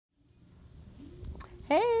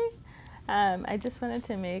Hey! I just wanted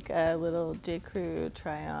to make a little J. Crew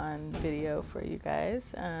try-on video for you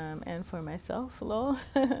guys and for myself, lol.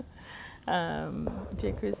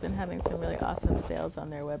 J. Crew's been having some really awesome sales on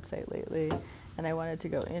their website lately, and I wanted to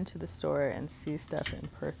go into the store and see stuff in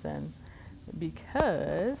person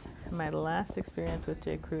because my last experience with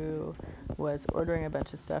J. Crew was ordering a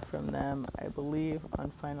bunch of stuff from them, I believe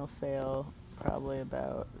on final sale probably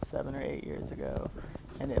about 7 or 8 years ago,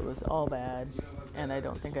 and it was all bad, and I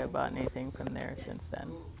don't think I've bought anything from there since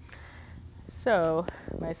then. So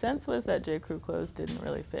my sense was that J. Crew clothes didn't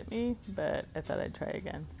really fit me, but I thought I'd try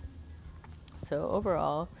again. So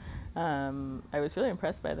overall, I was really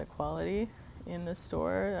impressed by the quality in the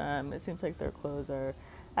store. It seems like their clothes are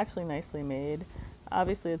actually nicely made.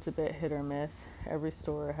 Obviously it's a bit hit or miss. Every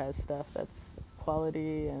store has stuff that's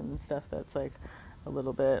quality and stuff that's like a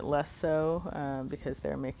little bit less so because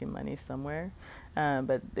they're making money somewhere.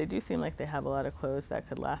 But they do seem like they have a lot of clothes that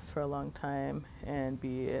could last for a long time and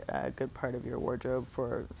be a good part of your wardrobe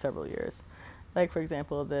for several years. Like, for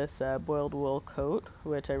example, this boiled wool coat,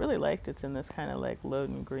 which I really liked. It's in this kind of like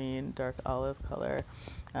Loden green, dark olive color,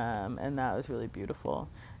 and that was really beautiful.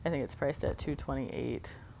 I think it's priced at $228,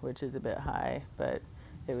 which is a bit high, but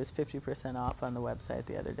it was 50% off on the website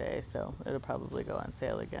the other day, so it'll probably go on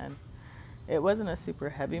sale again. It wasn't a super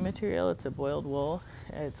heavy material. It's a boiled wool.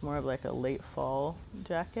 It's more of like a late fall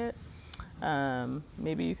jacket.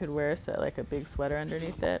 Maybe you could wear like a big sweater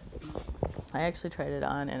underneath it. I actually tried it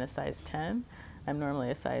on in a size 10. I'm normally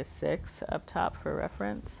a size 6 up top for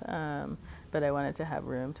reference, but I wanted to have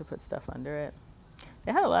room to put stuff under it.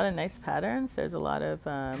 They had a lot of nice patterns. There's a lot of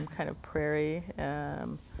kind of prairie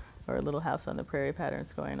or Little House on the Prairie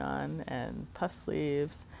patterns going on, and puff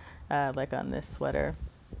sleeves like on this sweater.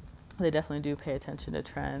 They definitely do pay attention to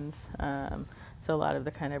trends. So a lot of the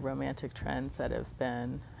kind of romantic trends that have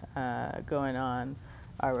been going on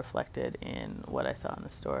are reflected in what I saw in the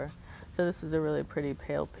store. So this is a really pretty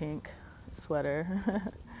pale pink sweater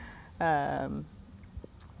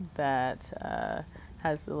that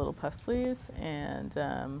has the little puff sleeves and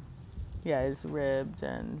yeah, is ribbed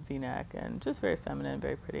and v-neck and just very feminine,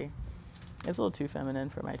 very pretty. It's a little too feminine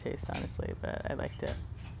for my taste, honestly, but I liked it.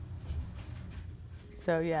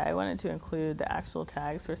 So yeah, I wanted to include the actual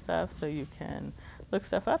tags for stuff so you can look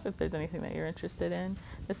stuff up if there's anything that you're interested in.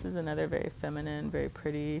 This is another very feminine, very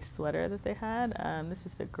pretty sweater that they had. This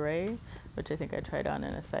is the gray, which I think I tried on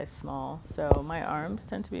in a size small. So my arms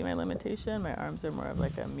tend to be my limitation. My arms are more of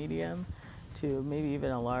like a medium to maybe even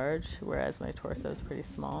a large, whereas my torso is pretty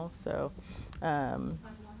small. So I'm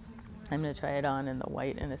going to try it on in the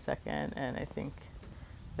white in a second, and I think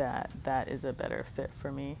that that is a better fit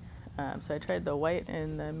for me. So I tried the white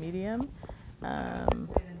in the medium, and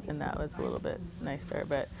that was a little bit nicer,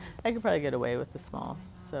 but I could probably get away with the small.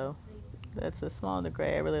 So that's the small and the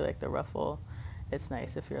gray. I really like the ruffle. It's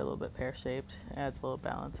nice if you're a little bit pear-shaped. It adds a little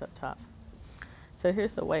balance up top. So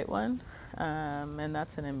here's the white one, and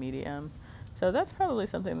that's in a medium. So that's probably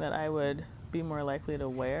something that I would be more likely to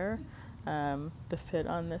wear, the fit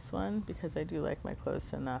on this one, because I do like my clothes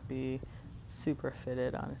to not be super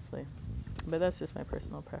fitted, honestly. But that's just my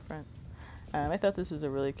personal preference. I thought this was a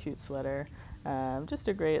really cute sweater. Just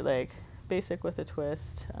a great, like, basic with a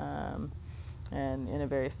twist, and in a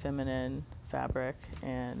very feminine fabric,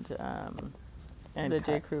 and the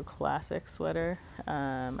J. Crew classic sweater.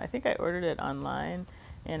 I think I ordered it online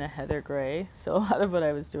in a heather gray, so a lot of what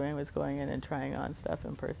I was doing was going in and trying on stuff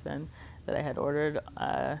in person that I had ordered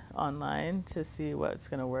online to see what's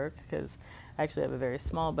going to work, because I actually have a very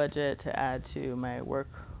small budget to add to my work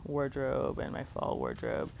wardrobe and my fall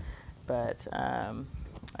wardrobe, but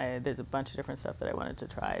there's a bunch of different stuff that I wanted to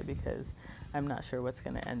try because I'm not sure what's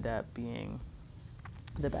going to end up being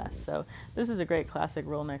the best. So this is a great classic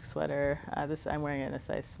roll neck sweater. I'm wearing it in a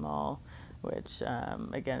size small, which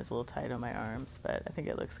again is a little tight on my arms, but I think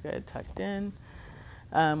it looks good tucked in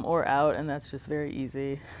or out, and that's just very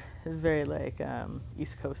easy. It's very like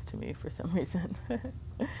East Coast to me for some reason.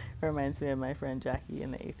 It reminds me of my friend Jackie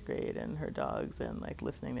in the 8th grade and her dogs and like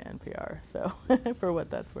listening to NPR, so for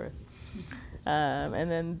what that's worth.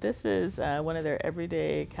 And then this is one of their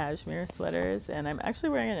Everyday Cashmere Sweaters, and I'm actually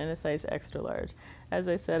wearing it in a size extra large. As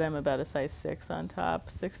I said, I'm about a size 6 on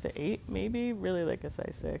top, 6 to 8 maybe, really like a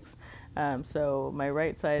size 6. So my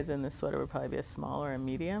right size in this sweater would probably be a small or a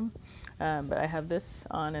medium, but I have this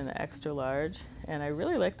on in the extra large, and I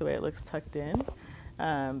really like the way it looks tucked in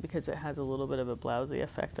because it has a little bit of a blousey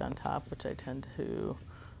effect on top, which I tend to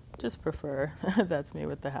just prefer. That's me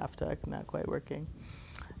with the half tuck, not quite working.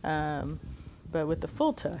 But with the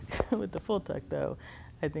full tuck, though,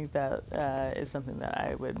 I think that is something that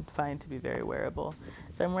I would find to be very wearable.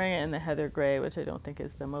 So I'm wearing it in the heather gray, which I don't think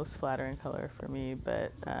is the most flattering color for me,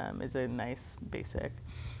 but is a nice basic.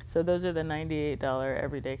 So those are the $98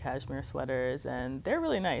 Everyday Cashmere Sweaters, and they're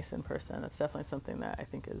really nice in person. That's definitely something that I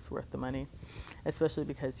think is worth the money, especially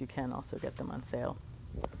because you can also get them on sale.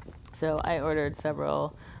 So I ordered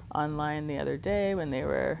several online the other day when they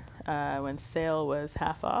were when sale was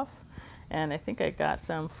half off, and I think I got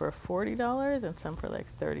some for $40 and some for like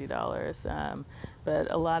 $30.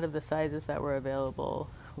 But a lot of the sizes that were available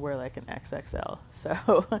were like an XXL.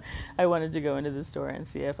 So I wanted to go into the store and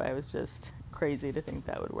see if I was just crazy to think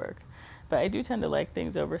that would work. But I do tend to like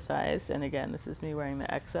things oversized, and again, this is me wearing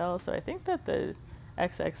the XL, so I think that the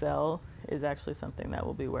XXL is actually something that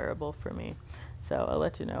will be wearable for me. So I'll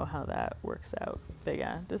let you know how that works out. But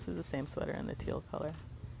yeah, this is the same sweater in the teal color.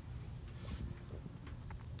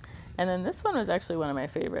 And then this one was actually one of my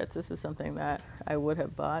favorites. This is something that I would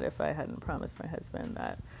have bought if I hadn't promised my husband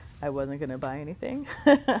that I wasn't going to buy anything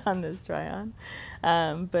on this try-on.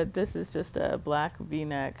 But this is just a black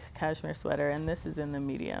V-neck cashmere sweater, and this is in the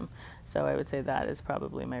medium. So I would say that is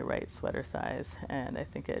probably my right sweater size, and I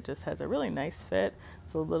think it just has a really nice fit.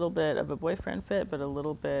 It's a little bit of a boyfriend fit, but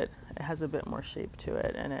it has a bit more shape to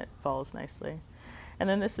it, and it falls nicely. And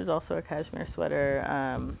then this is also a cashmere sweater.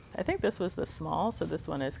 I think this was the small, so this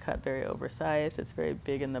one is cut very oversized. It's very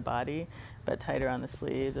big in the body, but tighter on the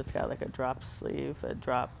sleeves. It's got like a drop sleeve, a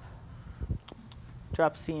drop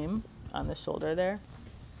seam on the shoulder there.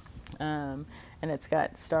 And it's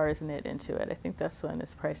got stars knit into it. I think this one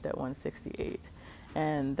is priced at $168.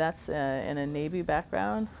 And that's in a navy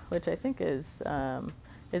background, which I think is a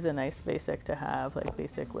nice basic to have, like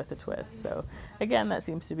basic with a twist. So again, that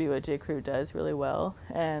seems to be what J. Crew does really well.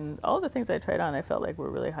 And all the things I tried on, I felt like were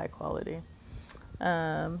really high quality.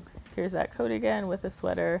 Here's that coat again with the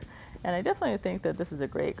sweater. And I definitely think that this is a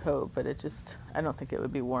great coat, but I don't think it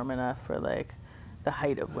would be warm enough for like the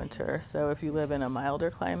height of winter. So if you live in a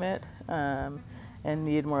milder climate and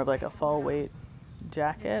need more of like a fall weight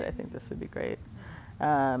jacket, I think this would be great.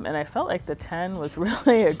 And I felt like the 10 was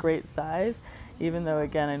really a great size, even though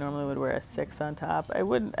again I normally would wear a 6 on top. I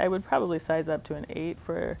would probably size up to an 8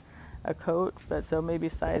 for a coat, but so maybe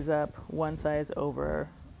size up one size over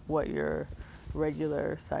what your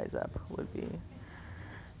regular size up would be.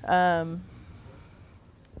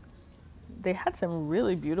 They had some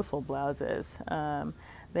really beautiful blouses.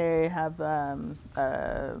 They have a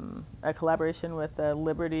collaboration with the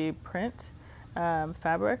Liberty Print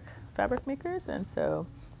fabric makers, and so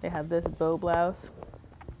they have this bow blouse,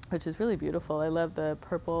 which is really beautiful. I love the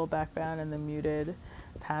purple background and the muted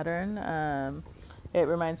pattern. It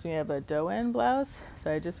reminds me of a Doan blouse,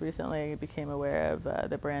 so I just recently became aware of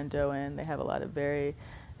the brand Doan. They have a lot of very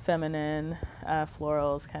feminine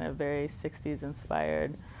florals, kind of very 60s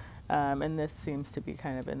inspired. And this seems to be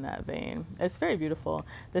kind of in that vein. It's very beautiful.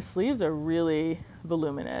 The sleeves are really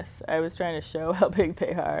voluminous. I was trying to show how big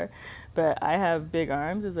they are, but I have big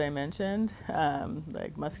arms, as I mentioned,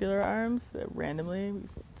 like muscular arms randomly.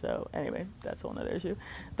 So anyway, that's a whole nother issue.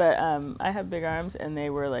 But I have big arms, and they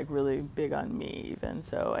were like really big on me even.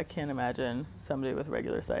 So I can't imagine somebody with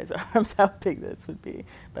regular size arms how big this would be,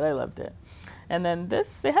 but I loved it. And then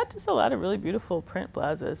they had just a lot of really beautiful print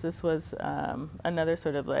blouses. This was another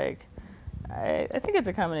sort of like, I think it's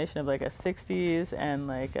a combination of like a 60s and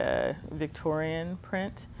like a Victorian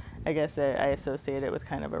print. I guess I associate it with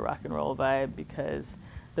kind of a rock and roll vibe because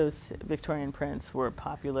those Victorian prints were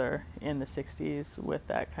popular in the 60s with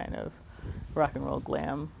that kind of rock and roll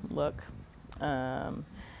glam look.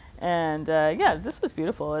 Yeah, this was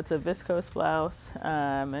beautiful. It's a viscose blouse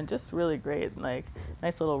and just really great, like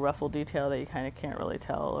nice little ruffle detail that you kind of can't really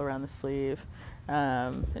tell around the sleeve.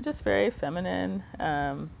 And just very feminine,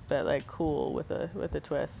 but like cool with a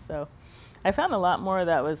twist. So I found a lot more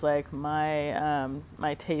that was like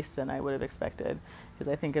my taste than I would have expected, because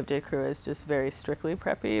I think of J. Crew as just very strictly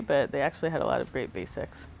preppy, but they actually had a lot of great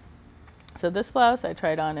basics. So this blouse I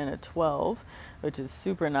tried on in a 12, which is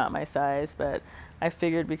super not my size, but I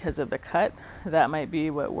figured because of the cut that might be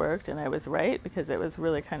what worked, and I was right because it was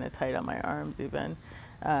really kind of tight on my arms even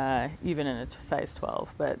in a size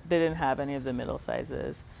 12, but they didn't have any of the middle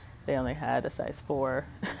sizes. They only had a size 4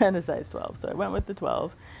 and a size 12, so I went with the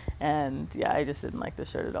 12, and yeah, I just didn't like the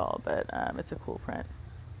shirt at all, but it's a cool print.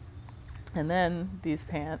 And then these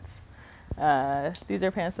pants, these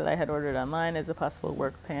are pants that I had ordered online as a possible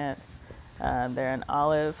work pant. They're an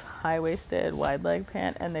olive high-waisted wide leg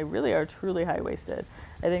pant, and they really are truly high-waisted.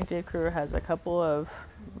 I think J. Crew has a couple of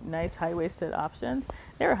nice high-waisted options.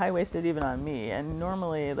 They were high-waisted even on me, and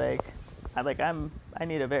normally I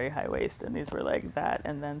need a very high waist, and these were like that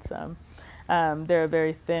and then some. They're a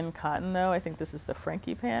very thin cotton though. I think this is the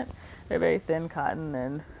Frankie pant. They're very thin cotton,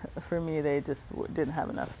 and for me they just didn't have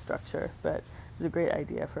enough structure, but it was a great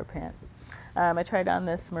idea for a pant. I tried on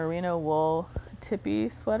this merino wool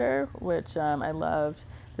Tippi sweater, which I loved.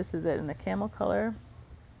 This is it in the camel color.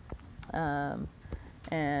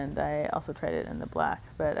 And I also tried it in the black,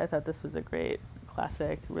 but I thought this was a great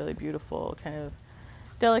classic, really beautiful kind of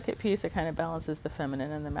delicate piece. It kind of balances the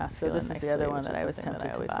feminine and the masculine. So this is the other one that I was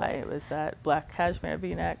tempted to buy. It was that black cashmere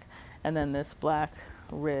v-neck and then this black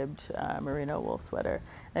ribbed merino wool sweater.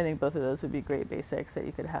 I think both of those would be great basics that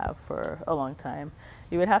you could have for a long time.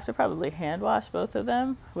 You would have to probably hand wash both of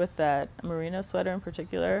them. With that merino sweater in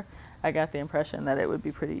particular, I got the impression that it would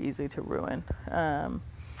be pretty easy to ruin.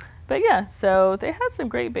 But yeah, so they had some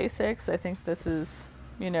great basics. I think this is,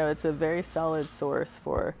 you know, it's a very solid source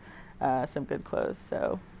for some good clothes.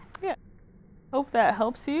 So yeah, hope that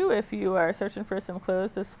helps you if you are searching for some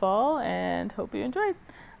clothes this fall, and hope you enjoyed.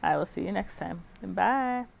 I will see you next time.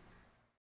 Bye.